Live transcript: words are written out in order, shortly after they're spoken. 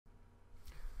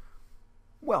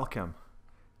Welcome.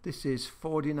 This is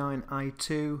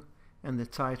 49I2 and the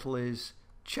title is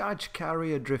Charge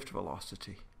Carrier Drift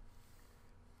Velocity.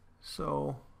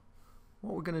 So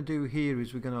what we're going to do here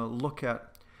is we're going to look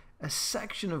at a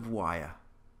section of wire,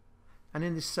 and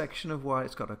in this section of wire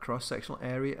it's got a cross-sectional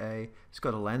area A, it's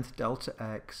got a length delta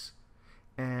x,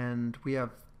 and we have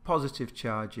positive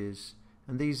charges,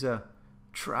 and these are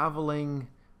traveling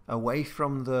away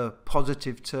from the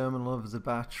positive terminal of the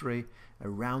battery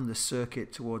around the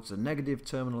circuit towards the negative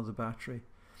terminal of the battery.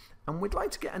 And we'd like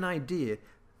to get an idea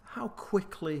how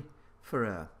quickly for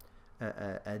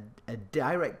a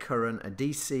direct current, a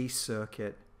DC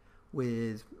circuit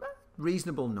with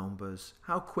reasonable numbers,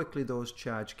 how quickly those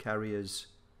charge carriers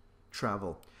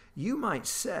travel. You might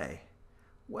say,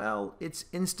 well, it's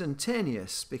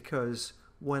instantaneous because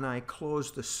when I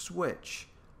close the switch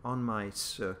on my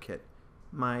circuit,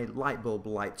 my light bulb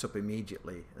lights up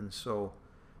immediately, and so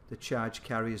the charge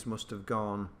carriers must have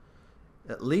gone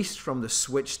at least from the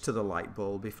switch to the light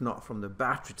bulb, if not from the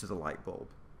battery to the light bulb,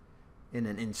 in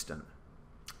an instant.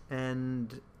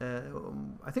 And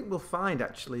I think we'll find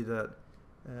actually that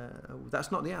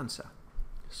that's not the answer.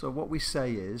 So what we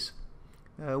say is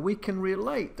we can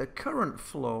relate the current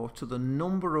flow to the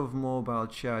number of mobile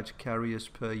charge carriers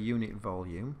per unit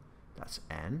volume, that's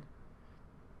N,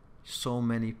 so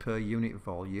many per unit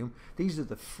volume. These are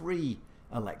the free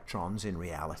electrons in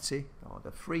reality, or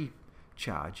the free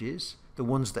charges, the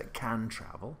ones that can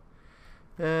travel.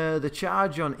 The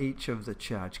charge on each of the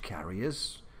charge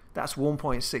carriers, that's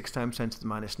 1.6 times 10 to the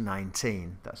minus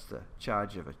 19. That's the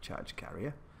charge of a charge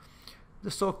carrier.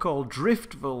 The so-called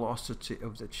drift velocity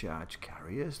of the charge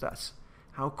carriers, that's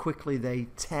how quickly they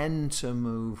tend to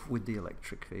move with the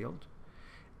electric field.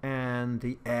 And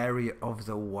the area of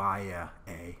the wire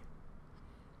A.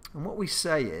 And what we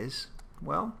say is,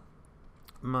 well,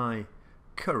 my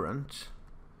current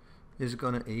is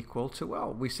going to equal to,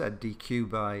 well, we said dq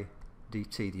by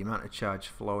dt, the amount of charge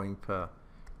flowing per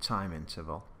time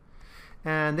interval.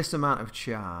 And this amount of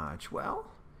charge,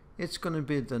 well, it's going to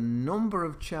be the number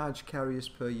of charge carriers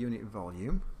per unit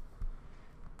volume.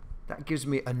 That gives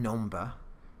me a number.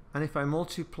 And if I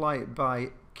multiply it by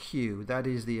Q, that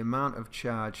is the amount of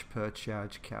charge per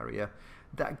charge carrier,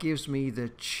 that gives me the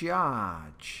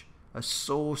charge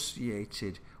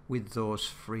associated with those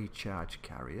free charge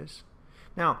carriers.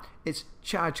 Now, it's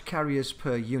charge carriers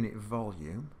per unit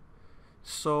volume.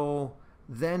 So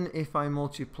then if I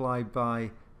multiply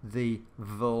by the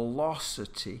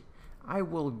velocity, I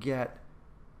will get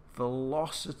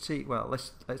velocity, well,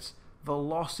 let's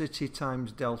velocity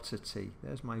times delta t.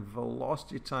 There's my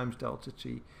velocity times delta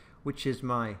t, which is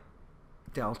my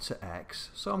delta x.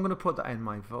 So I'm going to put that in,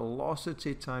 my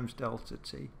velocity times delta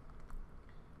t.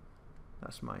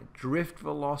 That's my drift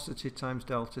velocity times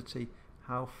delta t,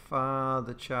 how far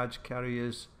the charge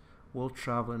carriers will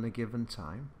travel in a given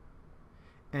time.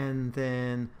 And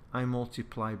then I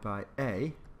multiply by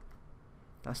A,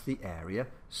 that's the area.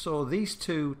 So these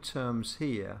two terms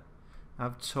here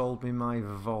have told me my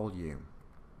volume.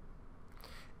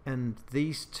 And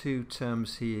these two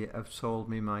terms here have told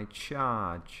me my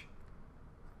charge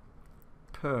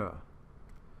per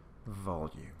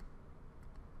volume.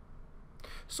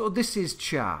 So this is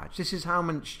charge. This is how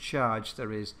much charge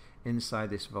there is inside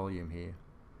this volume here.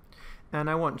 And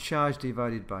I want charge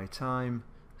divided by time,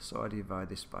 so I divide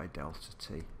this by delta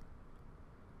t.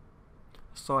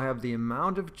 So I have the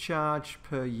amount of charge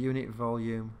per unit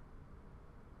volume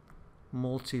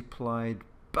multiplied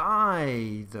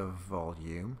by the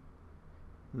volume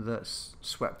that's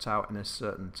swept out in a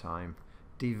certain time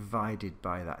divided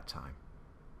by that time.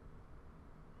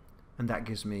 And that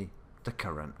gives me the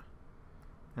current.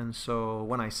 And so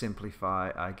when I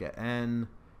simplify, I get N,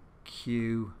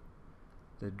 Q,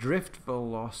 the drift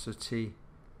velocity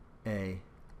A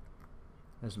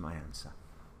as my answer.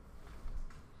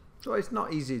 So it's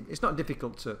not easy, it's not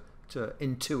difficult to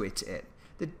intuit it.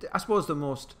 I suppose the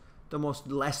most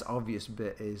less obvious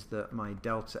bit is that my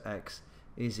delta x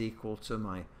is equal to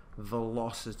my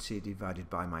velocity divided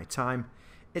by my time.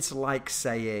 It's like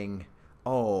saying,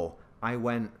 oh, I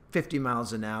went 50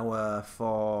 miles an hour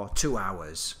for 2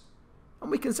 hours.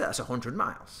 And we can say that's 100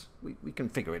 miles. We can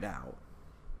figure it out.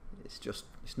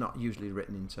 It's not usually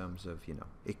written in terms of,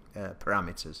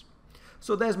 parameters.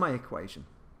 So there's my equation.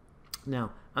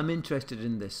 Now, I'm interested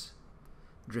in this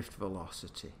drift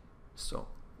velocity. So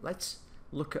let's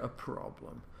look at a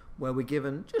problem where we're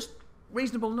given just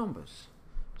reasonable numbers.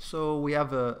 So we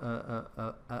have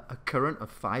a current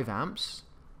of 5 amps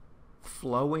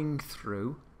flowing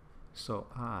through. So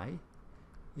I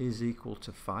is equal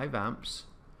to 5 amps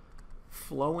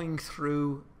flowing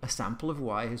through a sample of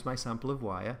wire. Here's my sample of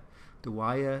wire. The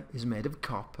wire is made of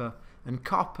copper, and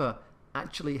copper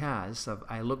actually has,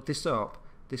 I looked this up,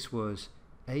 this was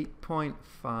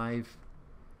 8.5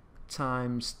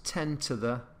 times 10 to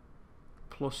the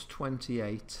plus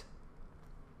 28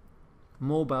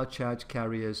 mobile charge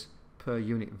carriers per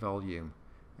unit volume.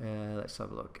 Let's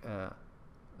have a look.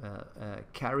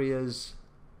 Carriers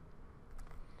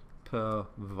per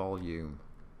volume.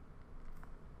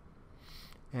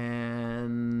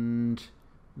 And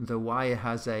the wire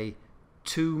has a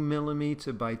 2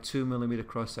 millimeter by 2 millimeter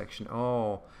cross section.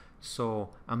 Oh, so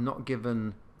I'm not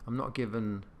given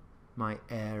my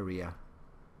area.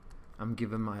 I'm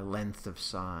given my length of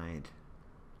side.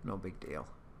 No big deal.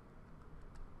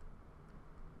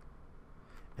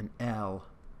 And L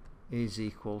is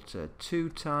equal to 2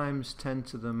 times 10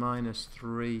 to the minus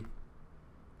 3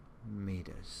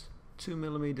 meters. 2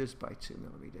 millimeters by 2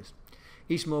 millimeters.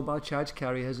 Each mobile charge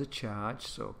carrier has a charge,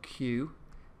 so Q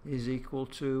is equal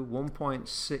to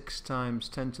 1.6 times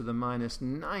 10 to the minus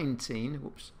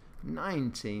 19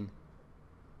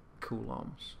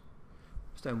 coulombs.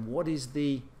 So then what is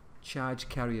the charge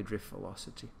carrier drift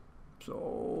velocity? So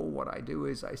what I do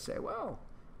is I say, well,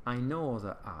 I know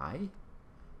that I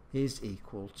is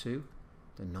equal to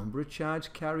the number of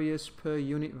charge carriers per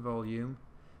unit volume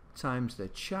times the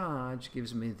charge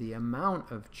gives me the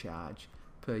amount of charge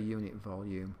per unit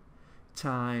volume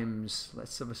times,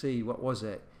 let's have a see, what was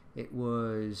it? It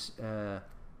was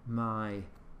my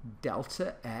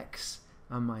delta x,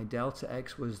 and my delta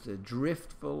x was the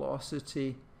drift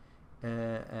velocity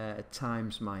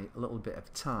times my little bit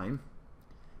of time,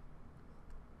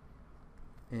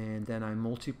 and then I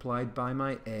multiplied by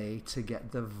my a to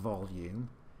get the volume,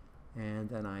 and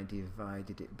then I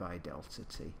divided it by delta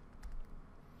t.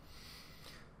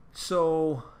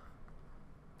 So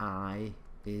I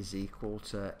is equal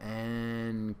to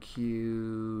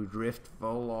nq drift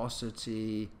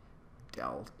velocity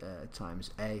delta times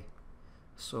a.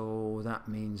 So that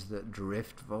means that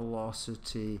drift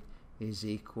velocity is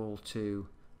equal to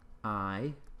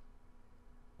I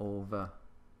over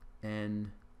nqa,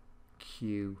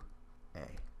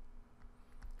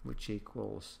 which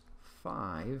equals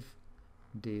 5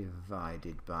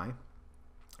 divided by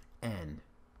n.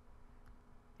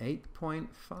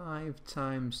 8.5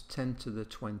 times 10 to the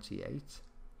 28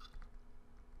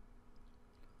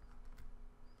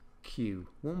 Q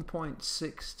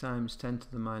 1.6 times 10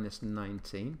 to the minus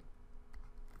 19,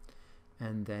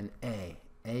 and then A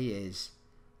is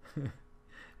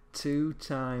 2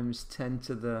 times 10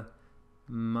 to the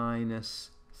minus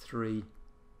 3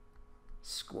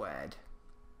 squared.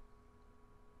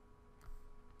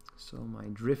 So my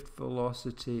drift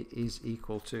velocity is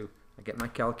equal to, I get my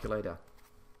calculator.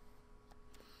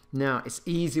 Now, it's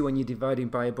easy when you're dividing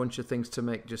by a bunch of things to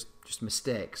make just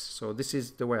mistakes. So this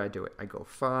is the way I do it. I go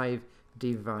 5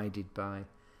 divided by,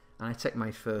 and I take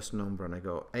my first number and I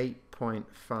go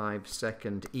 8.5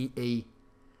 second EE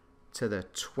to the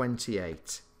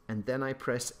 28. And then I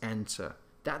press enter.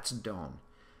 That's done.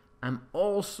 I'm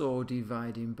also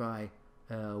dividing by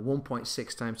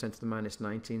 1.6 times 10 to the minus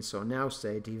 19. So now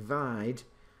say divide,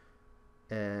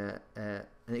 and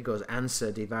it goes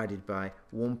answer divided by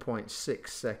 1.6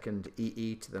 second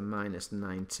EE to the minus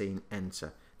 19,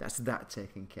 enter. That's that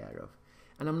taken care of.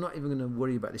 And I'm not even going to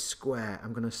worry about this square.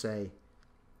 I'm going to say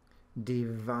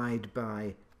divide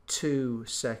by 2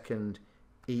 second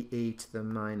EE to the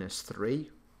minus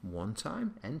 3 one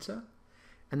time, enter.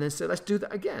 And then say let's do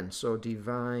that again. So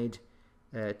divide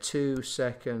 2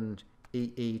 second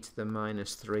EE to the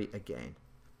minus 3 again.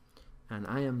 And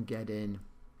I am getting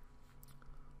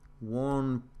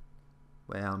I'm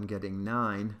getting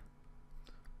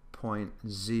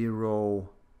 9.0,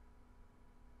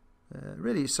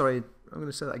 really, sorry, I'm going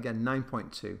to say that again,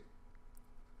 9.2.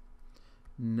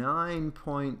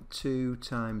 9.2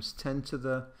 times 10 to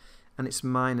the, and it's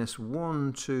minus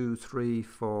 1, 2, 3,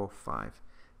 4, 5.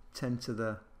 10 to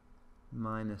the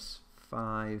minus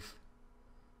 5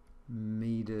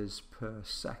 meters per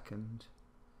second,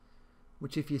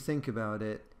 which if you think about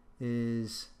it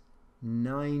is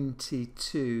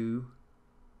 92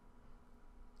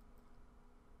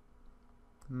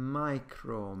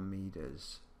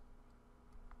 micrometers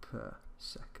per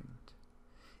second.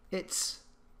 It's,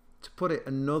 to put it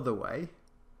another way,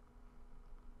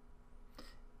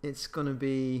 it's going to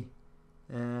be,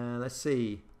 let's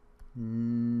see,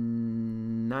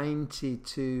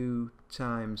 92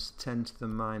 times 10 to the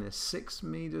minus 6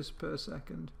 meters per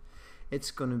second.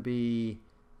 It's going to be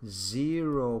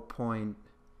 0.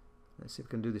 Let's see if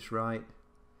we can do this right.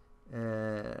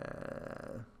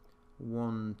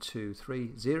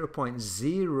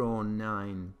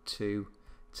 0.092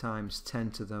 times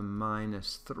 10 to the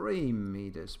minus 3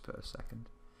 meters per second.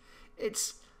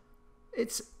 It's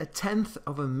a tenth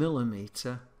of a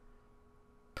millimeter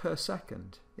per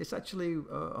second. It's actually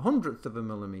a hundredth of a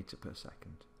millimeter per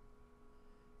second.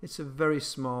 It's a very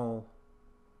small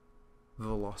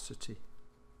velocity.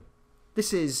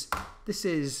 This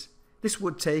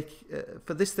would take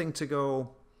for this thing to go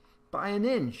by an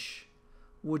inch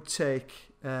would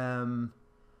take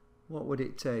what would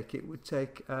it take? It would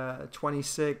take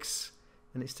 26,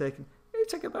 and it'd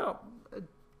take about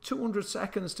 200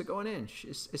 seconds to go an inch.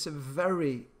 It's a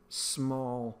very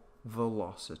small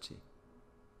velocity.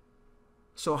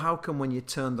 So how come when you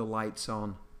turn the lights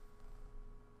on,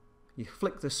 you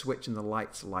flick the switch and the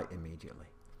lights light immediately?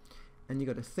 And you've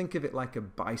got to think of it like a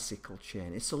bicycle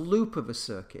chain. It's a loop of a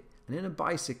circuit. And in a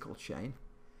bicycle chain,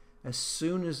 as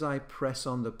soon as I press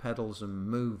on the pedals and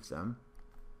move them,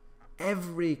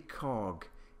 every cog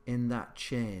in that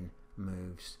chain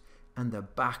moves, and the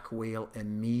back wheel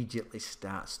immediately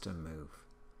starts to move.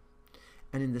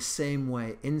 And in the same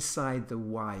way, inside the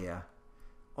wire,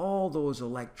 all those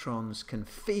electrons can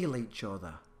feel each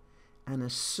other. And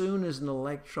as soon as an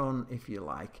electron, if you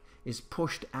like, is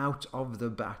pushed out of the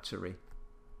battery,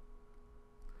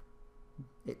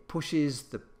 it pushes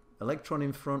the electron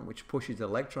in front, which pushes the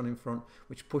electron in front,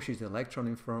 which pushes the electron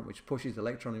in front, which pushes the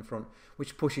electron in front,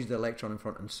 which pushes the electron in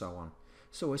front, and so on.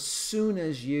 So as soon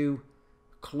as you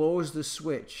close the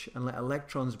switch and let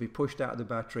electrons be pushed out of the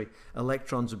battery,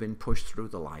 electrons have been pushed through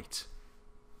the light.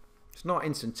 It's not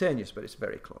instantaneous, but it's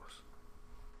very close.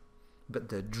 But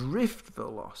the drift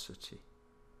velocity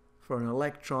for an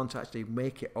electron to actually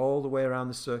make it all the way around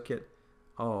the circuit,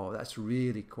 oh, that's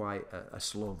really quite a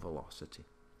slow velocity.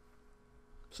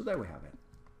 So there we have it.